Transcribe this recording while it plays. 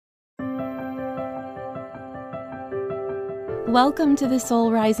Welcome to the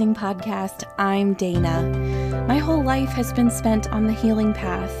Soul Rising podcast. I'm Dana. My whole life has been spent on the healing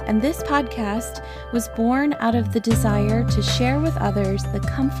path, and this podcast was born out of the desire to share with others the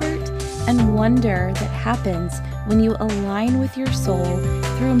comfort and wonder that happens when you align with your soul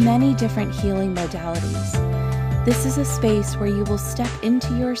through many different healing modalities. This is a space where you will step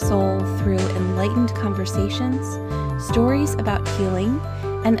into your soul through enlightened conversations, stories about healing,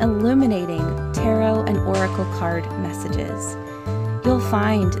 and illuminating tarot and oracle card messages. You'll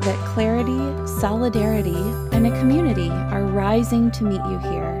find that clarity, solidarity, and a community are rising to meet you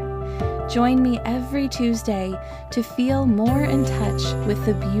here. Join me every Tuesday to feel more in touch with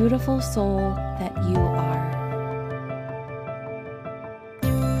the beautiful soul that you are.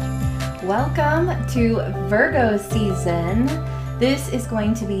 Welcome to Virgo season. This is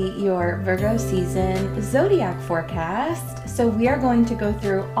going to be your Virgo season zodiac forecast. So we are going to go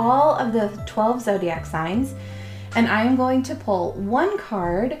through all of the 12 zodiac signs, and I am going to pull one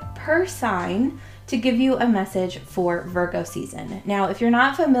card per sign to give you a message for Virgo season. Now, if you're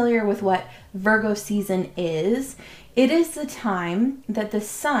not familiar with what Virgo season is, it is the time that the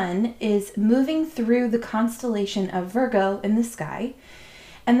sun is moving through the constellation of Virgo in the sky,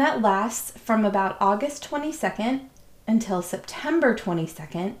 and that lasts from about August 22nd until September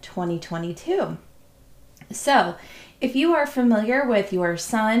 22nd, 2022. So, if you are familiar with your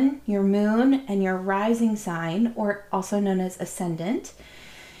sun, your moon, and your rising sign, or also known as ascendant,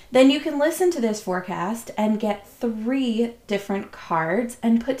 then you can listen to this forecast and get 3 different cards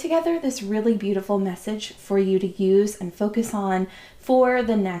and put together this really beautiful message for you to use and focus on for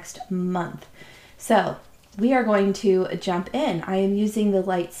the next month. So, we are going to jump in. I am using the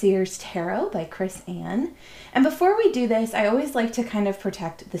Light Seers Tarot by Chris Ann. And before we do this, I always like to kind of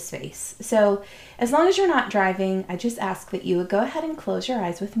protect the space. So as long as you're not driving, I just ask that you would go ahead and close your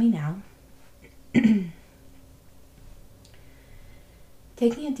eyes with me now.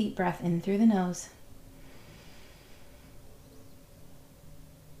 Taking a deep breath in through the nose.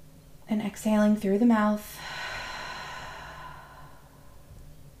 And exhaling through the mouth.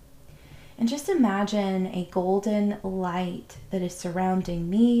 And just imagine a golden light that is surrounding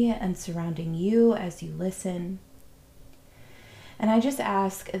me and surrounding you as you listen. And I just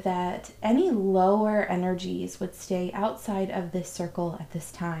ask that any lower energies would stay outside of this circle at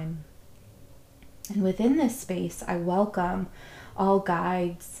this time. And within this space, I welcome all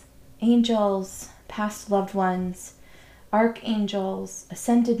guides, angels, past loved ones, archangels,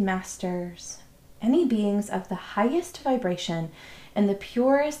 ascended masters, any beings of the highest vibration and the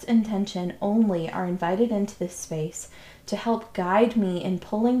purest intention only are invited into this space to help guide me in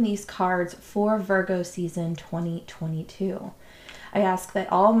pulling these cards for Virgo season 2022. I ask that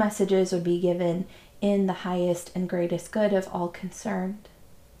all messages would be given in the highest and greatest good of all concerned.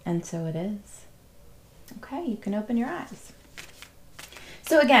 And so it is. Okay, you can open your eyes.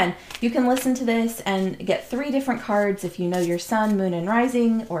 So again, you can listen to this and get 3 different cards if you know your sun, moon, and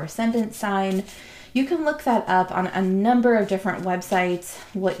rising or ascendant sign. You can look that up on a number of different websites.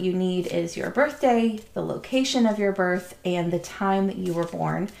 What you need is your birthday, the location of your birth, and the time that you were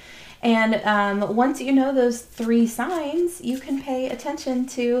born. And once you know those 3 signs, you can pay attention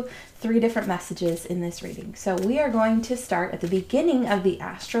to 3 different messages in this reading. So we are going to start at the beginning of the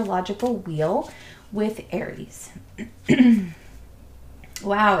astrological wheel with Aries.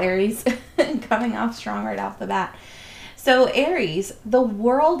 Wow, Aries, coming off strong right off the bat. So Aries, the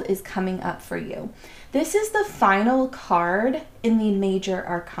world is coming up for you. This is the final card in the major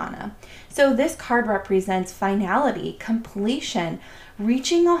arcana. So this card represents finality, completion,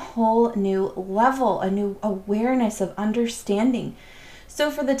 reaching a whole new level, a new awareness of understanding. So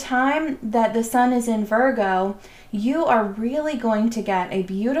for the time that the sun is in Virgo, you are really going to get a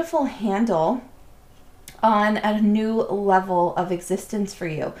beautiful handle on a new level of existence for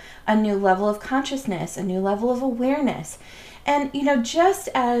you, a new level of consciousness, a new level of awareness. And, you know, just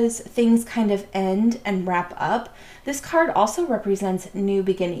as things kind of end and wrap up, this card also represents new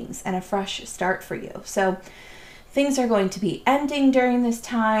beginnings and a fresh start for you. So things are going to be ending during this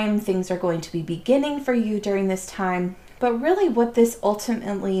time, things are going to be beginning for you during this time. But really what this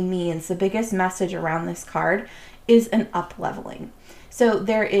ultimately means, the biggest message around this card, is an up-leveling. So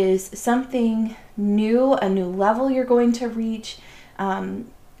there is something new, a new level you're going to reach.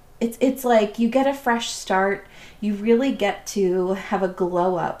 It's like you get a fresh start. You really get to have a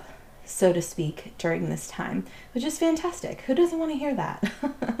glow up, so to speak, during this time, which is fantastic. Who doesn't want to hear that?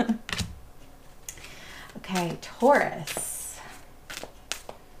 Okay, Taurus.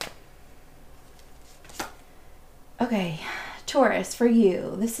 Okay, Taurus, for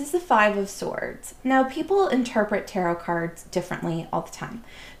you, this is the 5 of Swords. Now, people interpret tarot cards differently all the time.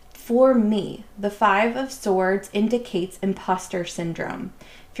 for me, the Five of Swords indicates imposter syndrome.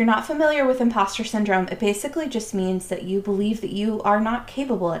 If you're not familiar with imposter syndrome, it basically just means that you believe that you are not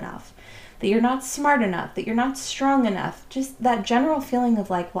capable enough, that you're not smart enough, that you're not strong enough. Just that general feeling of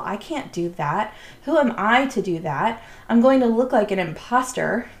like, well, I can't do that. Who am I to do that? I'm going to look like an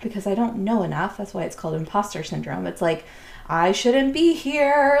imposter because I don't know enough. That's why it's called imposter syndrome. It's like, I shouldn't be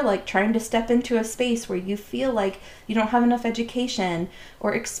here, like trying to step into a space where you feel like you don't have enough education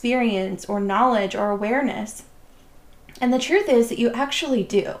or experience or knowledge or awareness. And the truth is that you actually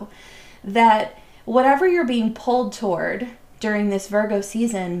do. That whatever you're being pulled toward during this Virgo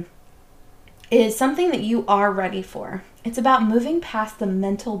season is something that you are ready for. It's about moving past the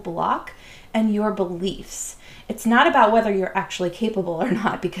mental block and your beliefs. It's not about whether you're actually capable or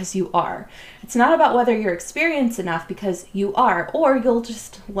not, because you are. It's not about whether you're experienced enough, because you are, or you'll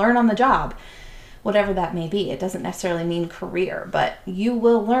just learn on the job, whatever that may be. It doesn't necessarily mean career, but you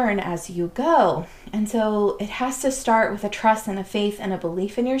will learn as you go. And so it has to start with a trust and a faith and a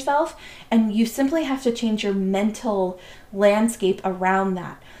belief in yourself, and you simply have to change your mental landscape around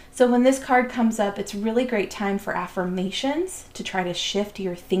that. So when this card comes up, it's a really great time for affirmations to try to shift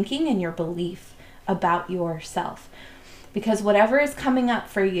your thinking and your belief about yourself. Because whatever is coming up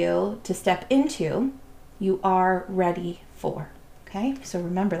for you to step into, you are ready for. Okay? So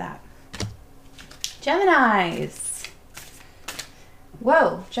remember that. Geminis.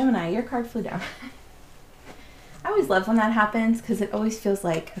 Whoa, Gemini, your card flew down. I always love when that happens because it always feels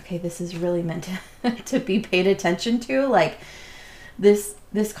like, okay, this is really meant to be paid attention to. Like this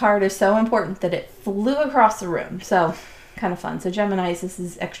card is so important that it flew across the room. So kind of fun. So Geminis, this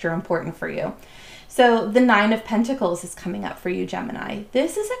is extra important for you. So the Nine of Pentacles is coming up for you, Gemini.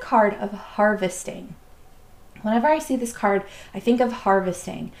 This is a card of harvesting. Whenever I see this card, I think of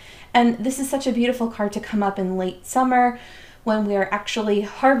harvesting. And this is such a beautiful card to come up in late summer when we are actually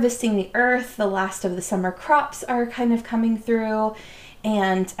harvesting the earth. The last of the summer crops are kind of coming through.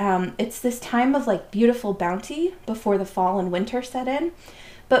 And it's this time of like beautiful bounty before the fall and winter set in.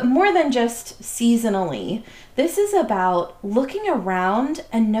 But more than just seasonally, this is about looking around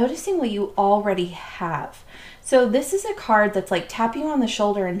and noticing what you already have. So this is a card that's like tapping you on the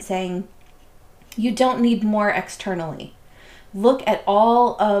shoulder and saying, you don't need more externally. Look at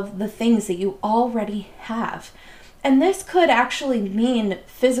all of the things that you already have. And this could actually mean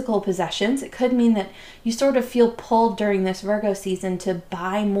physical possessions. It could mean that you sort of feel pulled during this Virgo season to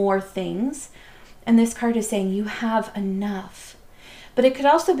buy more things. And this card is saying you have enough. But it could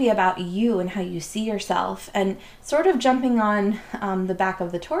also be about you and how you see yourself, and sort of jumping on the back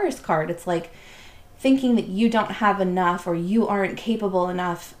of the Taurus card. It's like thinking that you don't have enough or you aren't capable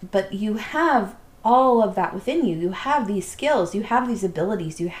enough, but you have all of that within you. You have these skills, you have these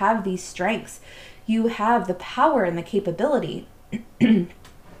abilities, you have these strengths, you have the power and the capability.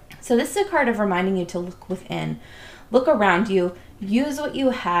 So this is a card of reminding you to look within, look around you, use what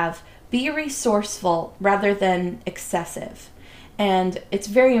you have, be resourceful rather than excessive. And it's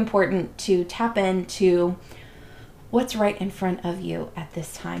very important to tap into what's right in front of you at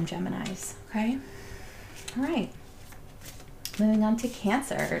this time, Geminis. Okay? All right. Moving on to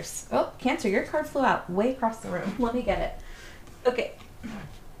Cancers. Oh, Cancer, your card flew out way across the room. Let me get it. Okay.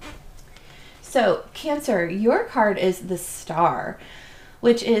 So, Cancer, your card is the Star,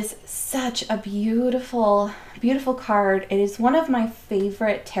 which is such a beautiful, beautiful card. It is one of my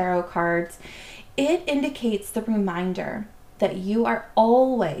favorite tarot cards. It indicates the reminder that you are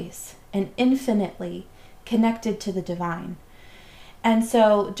always and infinitely connected to the divine. And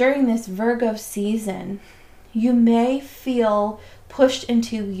so during this Virgo season, you may feel pushed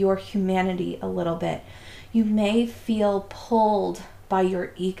into your humanity a little bit. You may feel pulled by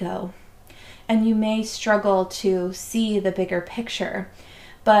your ego, and you may struggle to see the bigger picture.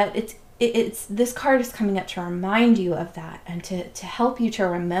 But it's this card is coming up to remind you of that, and to help you to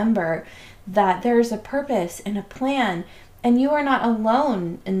remember that there's a purpose and a plan. And you are not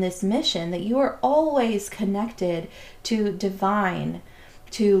alone in this mission, that you are always connected to divine,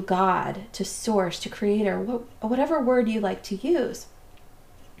 to God, to source, to creator, whatever word you like to use.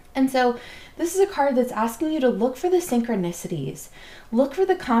 And so this is a card that's asking you to look for the synchronicities, look for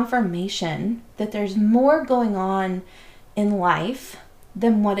the confirmation that there's more going on in life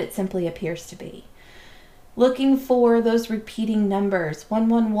than what it simply appears to be. Looking for those repeating numbers,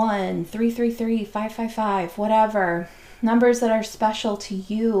 111, 333, 555, whatever. Numbers that are special to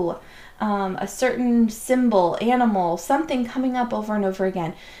you, a certain symbol, animal, something coming up over and over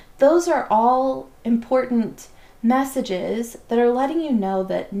again. Those are all important messages that are letting you know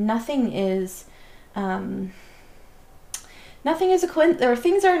that nothing is a coincidence, or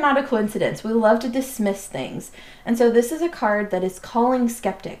things are not a coincidence. We love to dismiss things. And so this is a card that is calling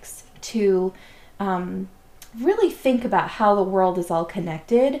skeptics to really think about how the world is all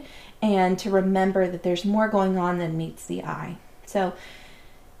connected and to remember that there's more going on than meets the eye. So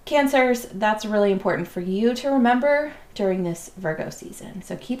Cancers, that's really important for you to remember during this Virgo season.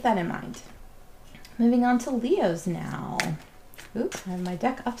 So keep that in mind. Moving on to Leos now. Ooh, I have my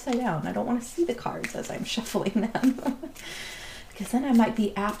deck upside down. I don't want to see the cards as I'm shuffling them because then I might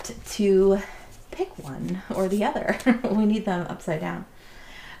be apt to pick one or the other. We need them upside down.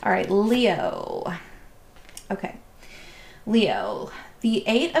 All right, Leo. Okay, Leo, the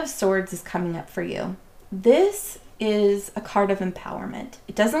Eight of Swords is coming up for you. This is a card of empowerment.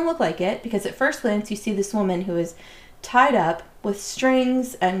 It doesn't look like it because at first glance you see this woman who is tied up with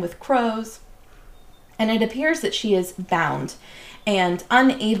strings and with crows, and it appears that she is bound and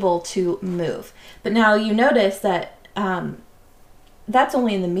unable to move. But now you notice that that's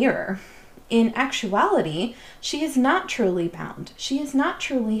only in the mirror. In actuality, she is not truly bound. She is not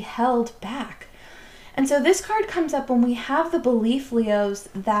truly held back. And so this card comes up when we have the belief, Leos,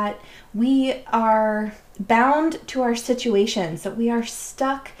 that we are bound to our situations, that we are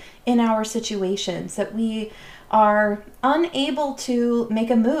stuck in our situations, that we are unable to make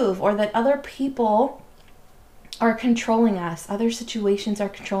a move, or that other people are controlling us, other situations are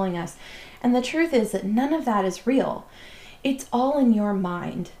controlling us. And the truth is that none of that is real. It's all in your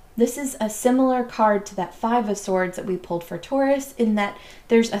mind. This is a similar card to that Five of Swords that we pulled for Taurus, in that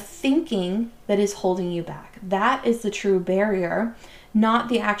there's a thinking that is holding you back. That is the true barrier, not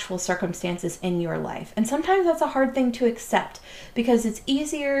the actual circumstances in your life. And sometimes that's a hard thing to accept because it's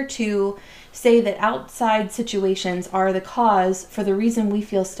easier to say that outside situations are the cause for the reason we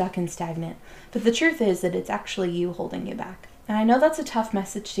feel stuck and stagnant. But the truth is that it's actually you holding you back. And I know that's a tough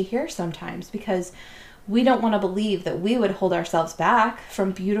message to hear sometimes because we don't want to believe that we would hold ourselves back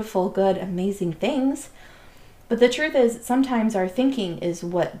from beautiful, good, amazing things. But the truth is sometimes our thinking is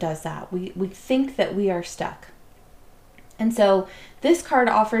what does that. We think that we are stuck. And so this card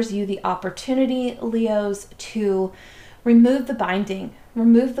offers you the opportunity, Leos, to remove the binding,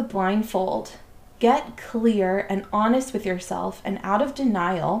 remove the blindfold, get clear and honest with yourself and out of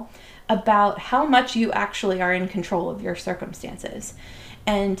denial about how much you actually are in control of your circumstances,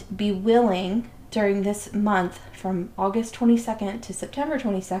 and be willing during this month from August 22nd to September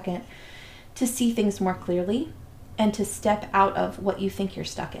 22nd to see things more clearly and to step out of what you think you're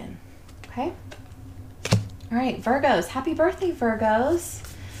stuck in. Okay? All right, Virgos, happy birthday, Virgos.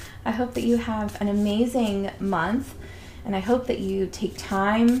 I hope that you have an amazing month, and I hope that you take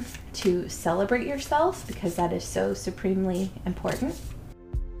time to celebrate yourself because that is so supremely important.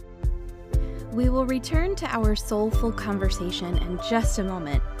 We will return to our soulful conversation in just a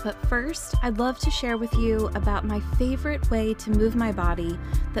moment, but first, I'd love to share with you about my favorite way to move my body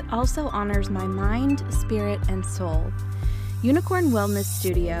that also honors my mind, spirit, and soul. Unicorn Wellness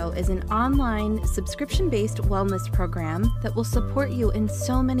Studio is an online, subscription-based wellness program that will support you in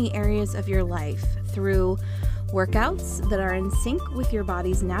so many areas of your life through workouts that are in sync with your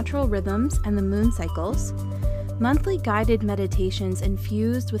body's natural rhythms and the moon cycles, monthly guided meditations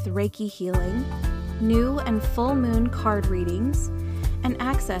infused with Reiki healing, new and full moon card readings, and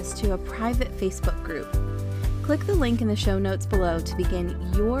access to a private Facebook group. Click the link in the show notes below to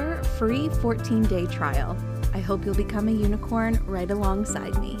begin your free 14-day trial. I hope you'll become a unicorn right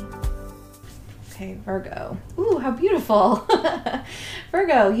alongside me. Okay, Virgo. Ooh, how beautiful.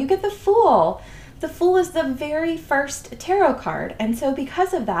 Virgo, you get the Fool. The Fool is the very first tarot card, and so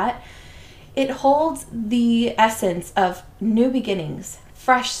because of that, it holds the essence of new beginnings,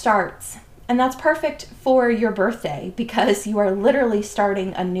 fresh starts, and that's perfect for your birthday because you are literally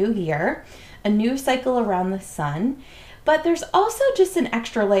starting a new year, a new cycle around the sun. But there's also just an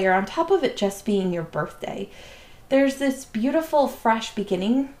extra layer on top of it just being your birthday. There's this beautiful fresh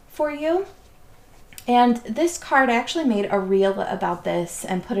beginning for you. And this card, I actually made a reel about this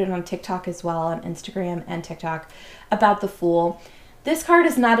and put it on TikTok as well, on Instagram and TikTok, about the Fool. This card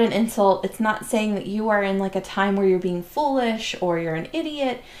is not an insult. It's not saying that you are in like a time where you're being foolish or you're an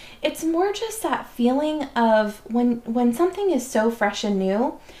idiot. It's more just that feeling of when something is so fresh and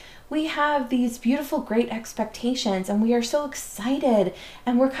new, we have these beautiful, great expectations and we are so excited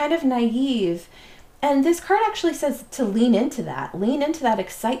and we're kind of naive. And this card actually says to lean into that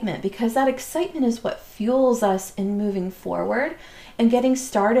excitement, because that excitement is what fuels us in moving forward and getting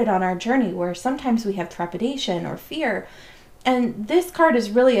started on our journey, where sometimes we have trepidation or fear. And this card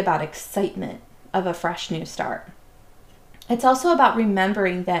is really about excitement of a fresh new start. It's also about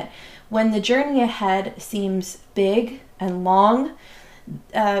remembering that when the journey ahead seems big and long,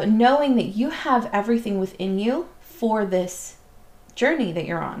 knowing that you have everything within you for this journey that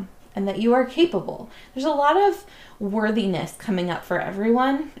you're on. and that you are capable. There's a lot of worthiness coming up for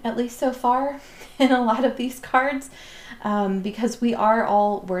everyone, at least so far, in a lot of these cards, because we are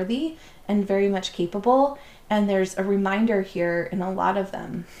all worthy and very much capable, and there's a reminder here in a lot of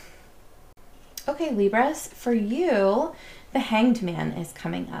them. Okay, Libras, for you, the Hanged Man is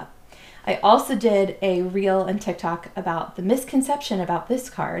coming up. I also did a reel and TikTok about the misconception about this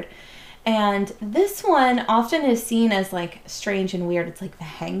card. And this one often is seen as like strange and weird. It's like the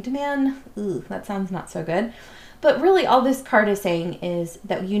Hanged Man. Ooh, that sounds not so good. But really all this card is saying is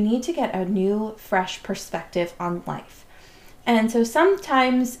that you need to get a new, fresh perspective on life. And so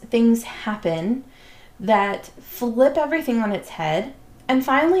sometimes things happen that flip everything on its head and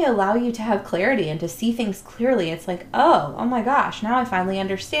finally allow you to have clarity and to see things clearly. It's like, oh my gosh, now I finally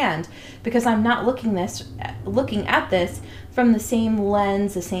understand, because I'm not looking at this from the same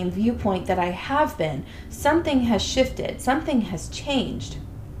lens, the same viewpoint that I have been. Something has shifted, something has changed.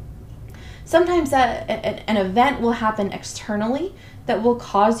 Sometimes an event will happen externally that will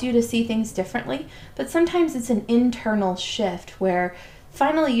cause you to see things differently, but sometimes it's an internal shift where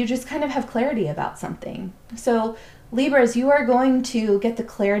finally you just kind of have clarity about something. So Libras, you are going to get the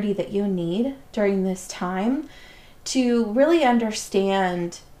clarity that you need during this time to really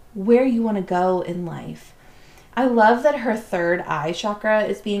understand where you want to go in life. I love that her third eye chakra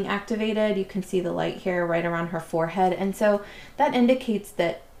is being activated. You can see the light here right around her forehead. And so that indicates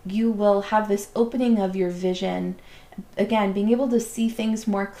that you will have this opening of your vision. Again, being able to see things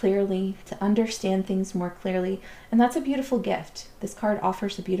more clearly, to understand things more clearly. And that's a beautiful gift. This card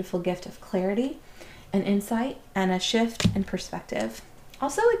offers a beautiful gift of clarity and insight and a shift in perspective.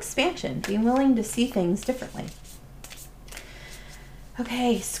 Also expansion, being willing to see things differently.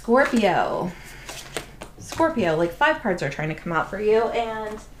 Okay, Scorpio. Scorpio, like 5 cards are trying to come out for you,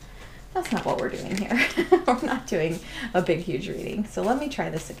 and that's not what we're doing here. We're not doing a big, huge reading. So let me try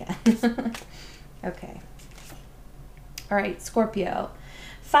this again. Okay. All right, Scorpio.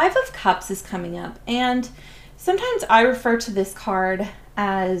 5 of Cups is coming up, and sometimes I refer to this card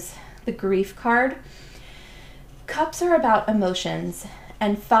as the grief card. Cups are about emotions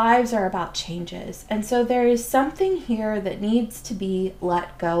and 5s are about changes. And so there is something here that needs to be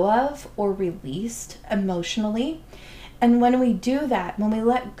let go of or released emotionally. And when we do that, when we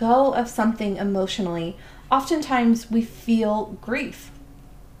let go of something emotionally, oftentimes we feel grief.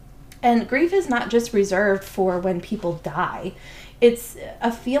 And grief is not just reserved for when people die. It's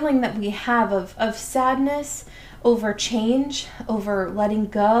a feeling that we have of sadness over change, over letting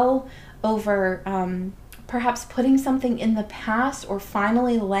go, over perhaps putting something in the past or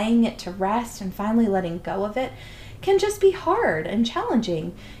finally laying it to rest and finally letting go of it can just be hard and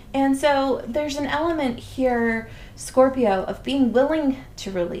challenging. And so there's an element here, Scorpio, of being willing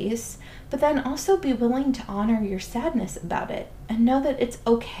to release, but then also be willing to honor your sadness about it and know that it's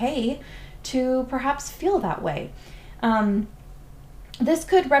okay to perhaps feel that way. This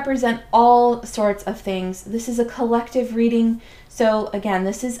could represent all sorts of things. This is a collective reading. So again,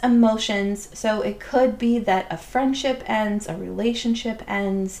 this is emotions. So it could be that a friendship ends, a relationship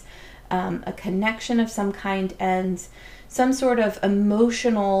ends, a connection of some kind ends, some sort of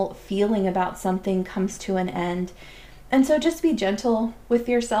emotional feeling about something comes to an end. And so just be gentle with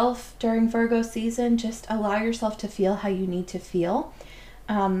yourself during Virgo season. Just allow yourself to feel how you need to feel.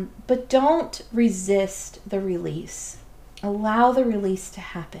 But don't resist the release. Allow the release to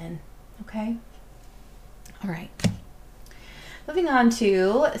happen, okay? All right. Moving on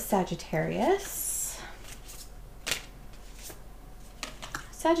to Sagittarius.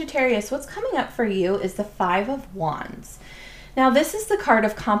 Sagittarius, what's coming up for you is the 5 of Wands. Now, this is the card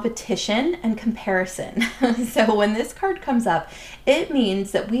of competition and comparison. So when this card comes up, it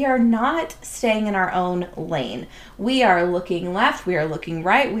means that we are not staying in our own lane. We are looking left, we are looking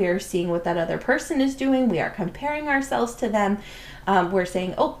right, we are seeing what that other person is doing, we are comparing ourselves to them. We're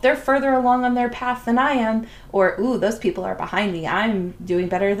saying, oh, they're further along on their path than I am, or, ooh, those people are behind me, I'm doing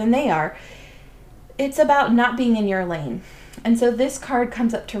better than they are. It's about not being in your lane. And so this card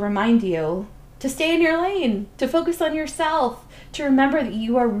comes up to remind you to stay in your lane, to focus on yourself, to remember that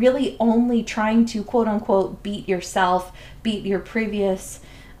you are really only trying to, quote unquote, beat yourself, beat your previous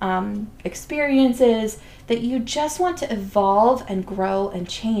experiences, that you just want to evolve and grow and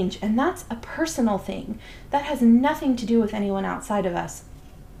change. And that's a personal thing. That has nothing to do with anyone outside of us.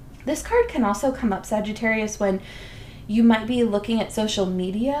 This card can also come up, Sagittarius, when you might be looking at social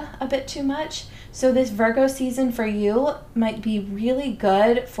media a bit too much. So this Virgo season for you might be really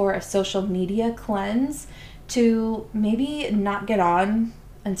good for a social media cleanse, to maybe not get on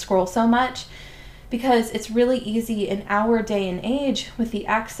and scroll so much, because it's really easy in our day and age with the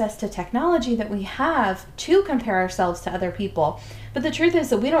access to technology that we have to compare ourselves to other people. But the truth is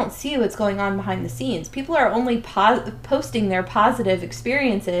that we don't see what's going on behind the scenes. People are only posting their positive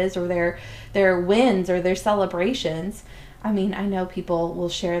experiences or their wins or their celebrations. I mean, I know people will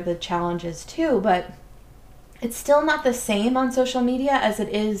share the challenges too, but it's still not the same on social media as it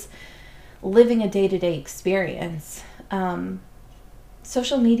is living a day-to-day experience.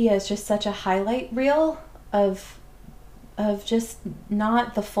 Social media is just such a highlight reel of just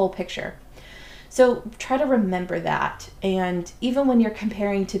not the full picture. So try to remember that. And even when you're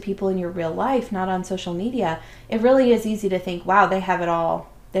comparing to people in your real life, not on social media, it really is easy to think, wow, they have it all.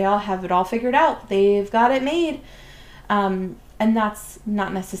 They all have it all figured out. They've got it made. And that's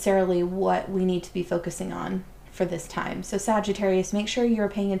not necessarily what we need to be focusing on for this time. So Sagittarius, make sure you're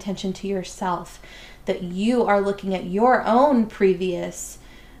paying attention to yourself, that you are looking at your own previous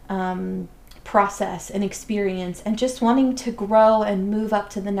process and experience and just wanting to grow and move up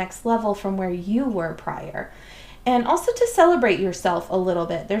to the next level from where you were prior. And also to celebrate yourself a little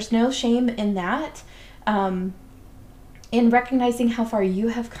bit. There's no shame in that. In recognizing how far you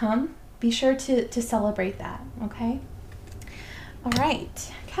have come, be sure to celebrate that, okay? All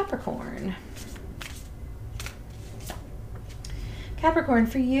right, Capricorn. Capricorn,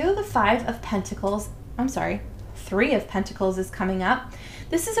 for you, the 3 of Pentacles is coming up.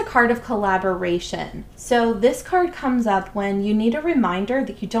 This is a card of collaboration. So this card comes up when you need a reminder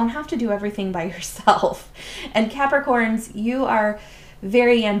that you don't have to do everything by yourself. And Capricorns, you are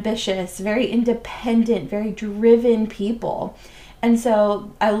very ambitious, very independent, very driven people. And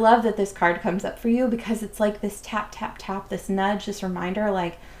so I love that this card comes up for you because it's like this tap, tap, tap, this nudge, this reminder,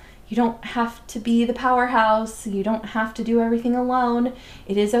 like, you don't have to be the powerhouse. You don't have to do everything alone.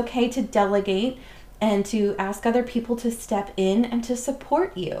 It is okay to delegate and to ask other people to step in and to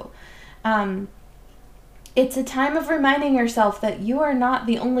support you. It's a time of reminding yourself that you are not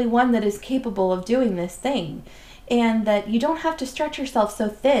the only one that is capable of doing this thing, and that you don't have to stretch yourself so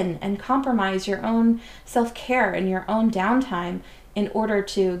thin and compromise your own self-care and your own downtime in order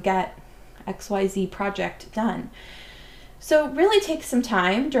to get XYZ project done. So really take some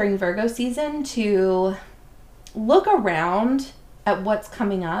time during Virgo season to look around at what's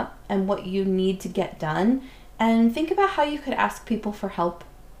coming up and what you need to get done, and think about how you could ask people for help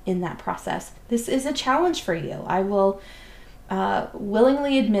in that process. This is a challenge for you. I will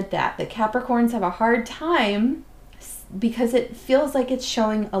willingly admit that Capricorns have a hard time because it feels like it's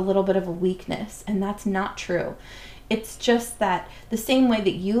showing a little bit of a weakness, and that's not true. It's just that the same way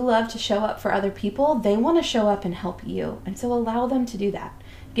that you love to show up for other people, they want to show up and help you. And so allow them to do that.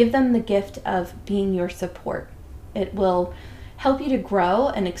 Give them the gift of being your support. It will help you to grow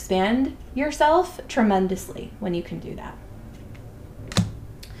and expand yourself tremendously when you can do that.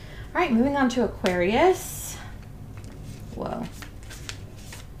 All right, moving on to Aquarius. Whoa.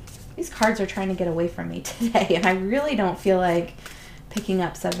 These cards are trying to get away from me today, and I really don't feel like picking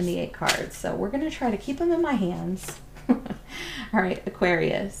up 78 cards. So we're going to try to keep them in my hands. All right,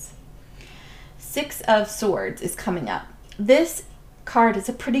 Aquarius. 6 of Swords is coming up. This card is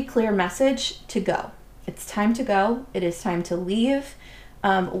a pretty clear message to go. It's time to go. It is time to leave.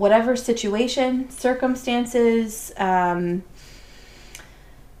 Whatever situation, circumstances,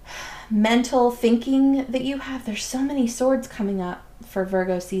 mental thinking that you have. There's so many swords coming up for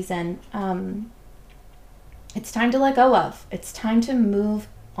Virgo season. It's time to let go of. It's time to move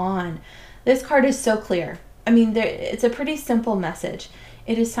on. This card is so clear. I mean, it's a pretty simple message.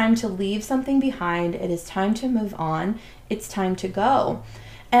 It is time to leave something behind. It is time to move on. It's time to go.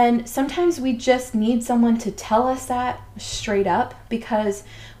 And sometimes we just need someone to tell us that straight up, because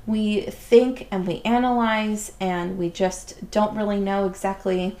we think and we analyze and we just don't really know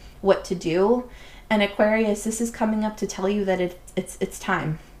exactly what to do. And Aquarius, this is coming up to tell you that it's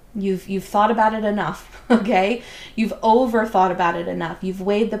time. You've thought about it enough, okay? You've overthought about it enough. You've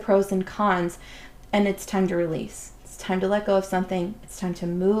weighed the pros and cons, and it's time to release. It's time to let go of something. It's time to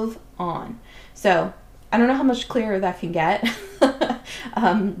move on. So I don't know how much clearer that can get,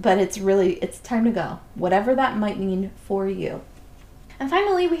 but it's time to go, whatever that might mean for you. And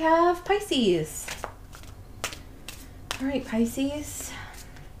finally, we have Pisces. All right, Pisces.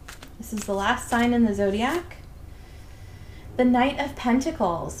 This is the last sign in the zodiac. The Knight of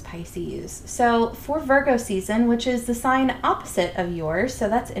Pentacles, Pisces. So for Virgo season, which is the sign opposite of yours, so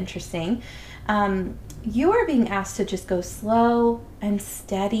that's interesting, you are being asked to just go slow and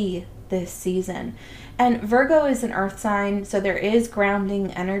steady this season. And Virgo is an earth sign, so there is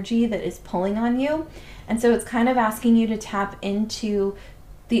grounding energy that is pulling on you. And so it's kind of asking you to tap into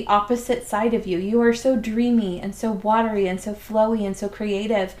the opposite side of you. You are so dreamy and so watery and so flowy and so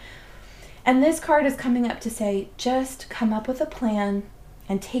creative. And this card is coming up to say, just come up with a plan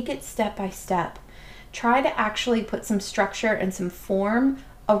and take it step by step. Try to actually put some structure and some form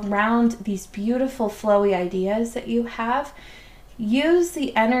around these beautiful flowy ideas that you have. Use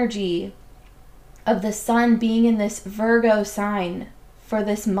the energy of the sun being in this Virgo sign for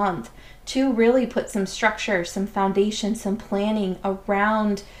this month to really put some structure, some foundation, some planning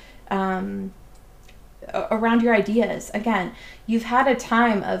around your ideas. Again, you've had a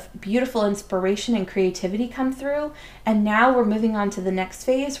time of beautiful inspiration and creativity come through, and now we're moving on to the next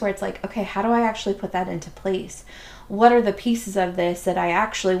phase where it's like, okay, how do I actually put that into place? What are the pieces of this that I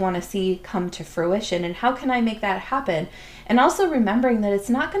actually want to see come to fruition, and how can I make that happen? And also remembering that it's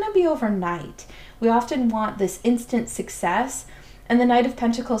not going to be overnight. We often want this instant success, and the Knight of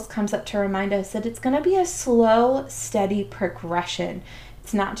Pentacles comes up to remind us that it's going to be a slow, steady progression.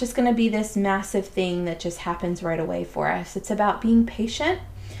 It's not just going to be this massive thing that just happens right away for us. It's about being patient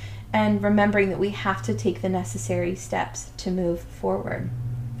and remembering that we have to take the necessary steps to move forward.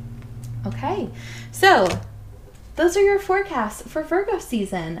 Okay, so those are your forecasts for Virgo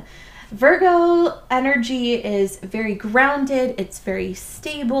season. Virgo energy is very grounded, it's very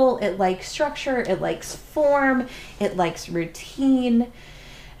stable, it likes structure, it likes form, it likes routine.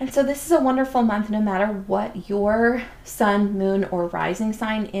 And so this is a wonderful month no matter what your sun, moon, or rising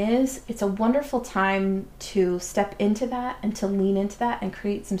sign is. It's a wonderful time to step into that and to lean into that and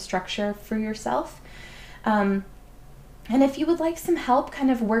create some structure for yourself. And if you would like some help kind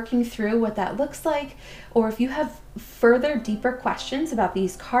of working through what that looks like, or if you have further deeper questions about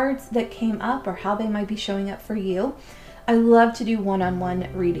these cards that came up or how they might be showing up for you, I love to do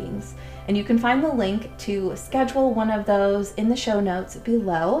one-on-one readings. And you can find the link to schedule one of those in the show notes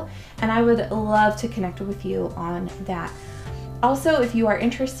below. And I would love to connect with you on that. Also, if you are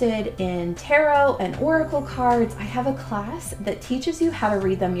interested in tarot and oracle cards, I have a class that teaches you how to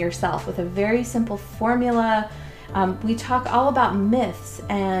read them yourself with a very simple formula. We talk all about myths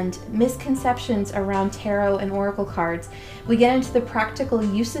and misconceptions around tarot and oracle cards. We get into the practical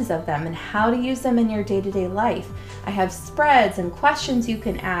uses of them and how to use them in your day-to-day life. I have spreads and questions you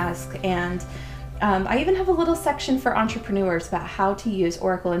can ask, and I even have a little section for entrepreneurs about how to use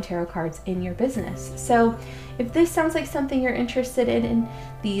oracle and tarot cards in your business. So if this sounds like something you're interested in,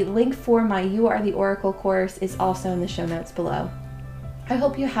 the link for my You Are the Oracle course is also in the show notes below. I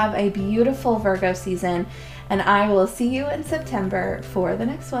hope you have a beautiful Virgo season, and I will see you in September for the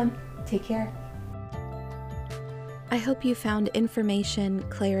next one. Take care. I hope you found information,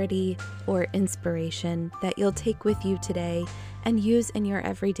 clarity, or inspiration that you'll take with you today and use in your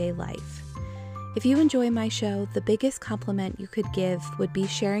everyday life. If you enjoy my show, the biggest compliment you could give would be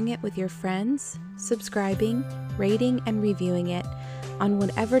sharing it with your friends, subscribing, rating, and reviewing it on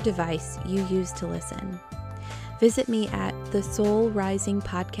whatever device you use to listen. Visit me at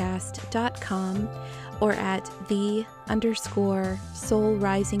thesoulrisingpodcast.com or at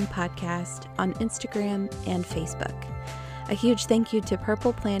 _soulrisingpodcast on Instagram and Facebook. A huge thank you to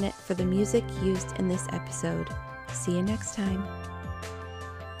Purple Planet for the music used in this episode. See you next time.